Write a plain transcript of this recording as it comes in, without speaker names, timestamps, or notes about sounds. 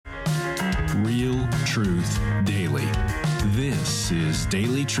Truth Daily. This is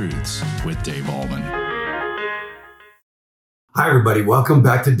Daily Truths with Dave Ahlman. Hi, everybody. Welcome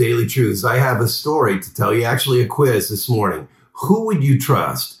back to Daily Truths. I have a story to tell you, actually a quiz this morning. Who would you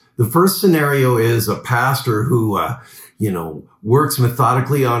trust? The first scenario is a pastor who, works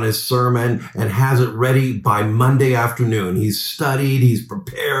methodically on his sermon and has it ready by Monday afternoon. He's studied, he's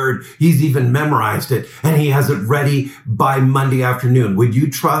prepared, he's even memorized it, and he has it ready by Monday afternoon. Would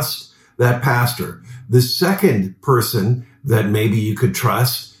you trust that pastor? The second person that maybe you could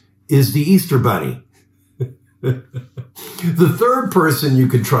trust is the Easter Bunny. The third person you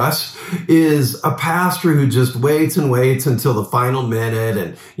could trust is a pastor who just waits and waits until the final minute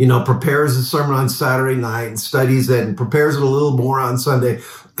and, prepares a sermon on Saturday night and studies it and prepares it a little more on Sunday.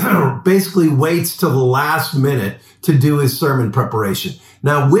 Basically waits till the last minute to do his sermon preparation.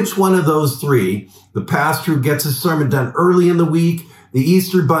 Now, which one of those three, the pastor who gets his sermon done early in the week, the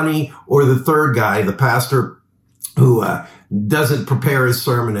Easter Bunny, or the third guy, the pastor who doesn't prepare his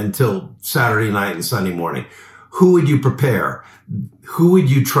sermon until Saturday night and Sunday morning? Who would you prepare? Who would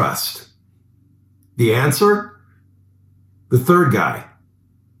you trust? The answer? The third guy,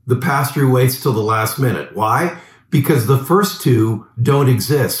 the pastor who waits till the last minute. Why? Because the first two don't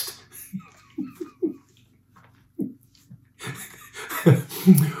exist.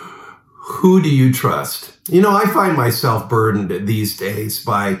 Who do you trust? I find myself burdened these days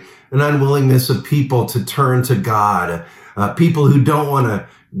by an unwillingness of people to turn to God, people who don't want to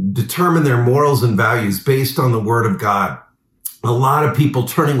determine their morals and values based on the Word of God. A lot of people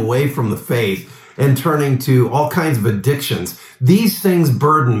turning away from the faith and turning to all kinds of addictions. These things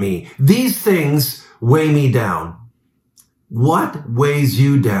burden me. These things weigh me down. What weighs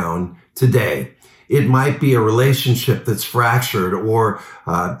you down today? It might be a relationship that's fractured, or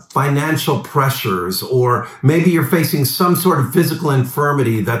financial pressures, or maybe you're facing some sort of physical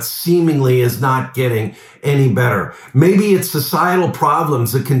infirmity that seemingly is not getting any better. Maybe it's societal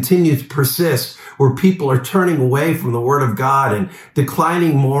problems that continue to persist, where people are turning away from the Word of God and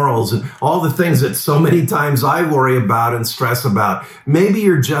declining morals and all the things that so many times I worry about and stress about. Maybe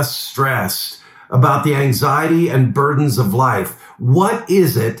you're just stressed about the anxiety and burdens of life. What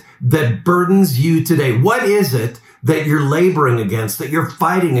is it that burdens you today? What is it that you're laboring against, that you're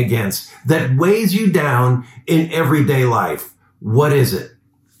fighting against, that weighs you down in everyday life? What is it?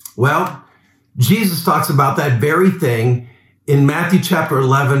 Well, Jesus talks about that very thing in Matthew chapter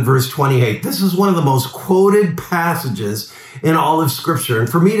 11, verse 28. This is one of the most quoted passages in all of Scripture. And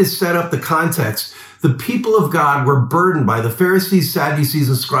for me to set up the context, the people of God were burdened by the Pharisees, Sadducees,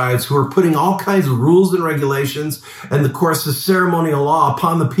 and scribes who were putting all kinds of rules and regulations and, of course, the ceremonial law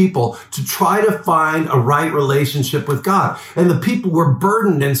upon the people to try to find a right relationship with God. And the people were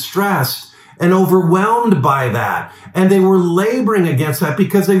burdened and stressed and overwhelmed by that. And they were laboring against that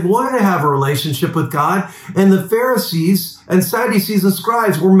because they wanted to have a relationship with God. And the Pharisees and Sadducees and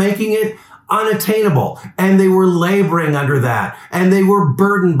scribes were making it unattainable, and they were laboring under that, and they were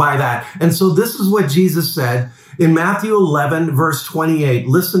burdened by that. And so this is what Jesus said in Matthew 11, verse 28.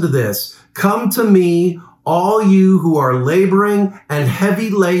 Listen to this. Come to me, all you who are laboring and heavy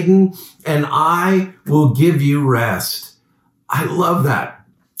laden, and I will give you rest. I love that.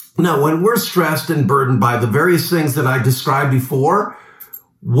 Now, when we're stressed and burdened by the various things that I described before,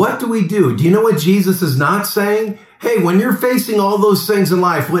 what do? Do you know what Jesus is not saying? Hey, when you're facing all those things in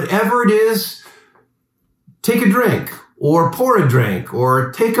life, whatever it is, take a drink or pour a drink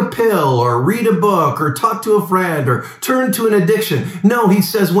or take a pill or read a book or talk to a friend or turn to an addiction. No, he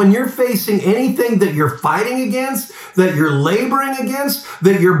says when you're facing anything that you're fighting against, that you're laboring against,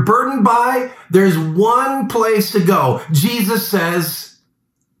 that you're burdened by, there's one place to go. Jesus says,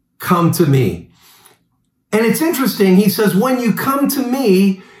 come to me. And it's interesting. He says, when you come to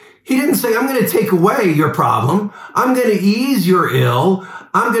me, he didn't say, I'm going to take away your problem. I'm going to ease your ill.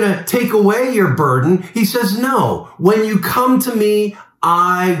 I'm going to take away your burden. He says, no, when you come to me,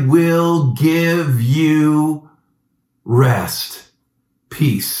 I will give you rest,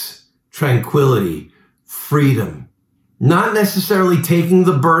 peace, tranquility, freedom. Not necessarily taking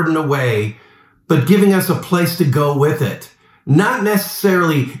the burden away, but giving us a place to go with it. Not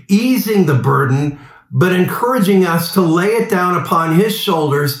necessarily easing the burden, but encouraging us to lay it down upon his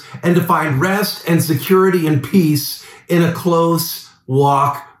shoulders and to find rest and security and peace in a close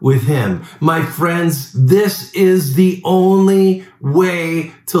walk with him. My friends, this is the only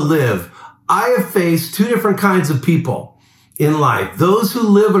way to live. I have faced two different kinds of people in life. Those who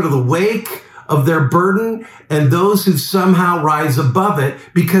live under the wake of their burden and those who somehow rise above it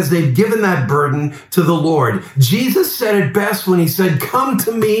because they've given that burden to the Lord. Jesus said it best when he said, "Come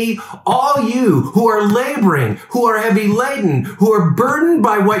to me, all you who are laboring, who are heavy laden, who are burdened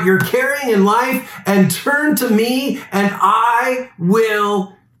by what you're carrying in life, and turn to me and I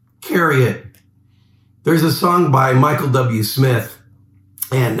will carry it." There's a song by Michael W. Smith,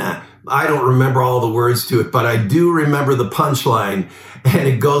 and I don't remember all the words to it, but I do remember the punchline, and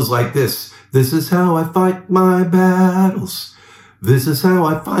it goes like this. "This is how I fight my battles. This is how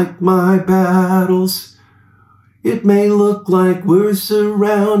I fight my battles. It may look like we're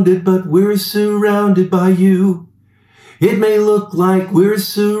surrounded, but we're surrounded by you. It may look like we're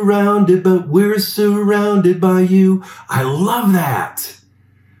surrounded, but we're surrounded by you." I love that.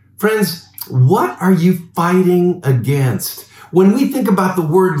 Friends, what are you fighting against? When we think about the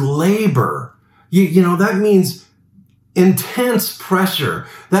word labor, you know, that means intense pressure.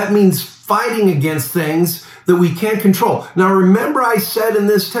 That means fighting against things that we can't control. Now, remember I said in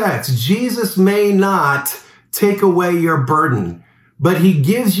this text, Jesus may not take away your burden, but he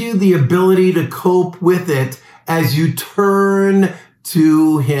gives you the ability to cope with it as you turn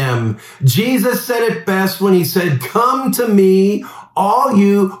to him. Jesus said it best when he said, "Come to me, all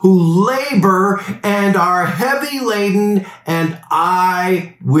you who labor and are heavy laden, and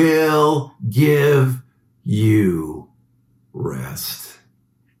I will give you rest."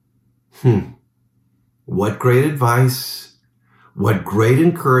 What great advice. What great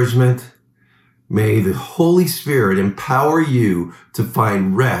encouragement. May the Holy Spirit empower you to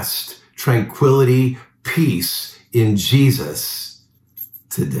find rest, tranquility, peace in Jesus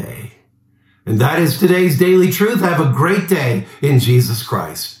today. And that is today's Daily Truth. Have a great day in Jesus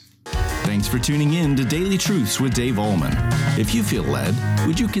Christ. Thanks for tuning in to Daily Truths with Dave Allman. If you feel led,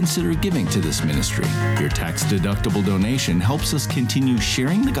 would you consider giving to this ministry? Your tax-deductible donation helps us continue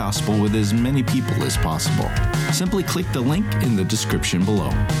sharing the gospel with as many people as possible. Simply click the link in the description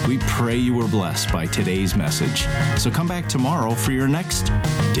below. We pray you were blessed by today's message. So come back tomorrow for your next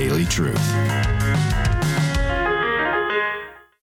Daily Truth.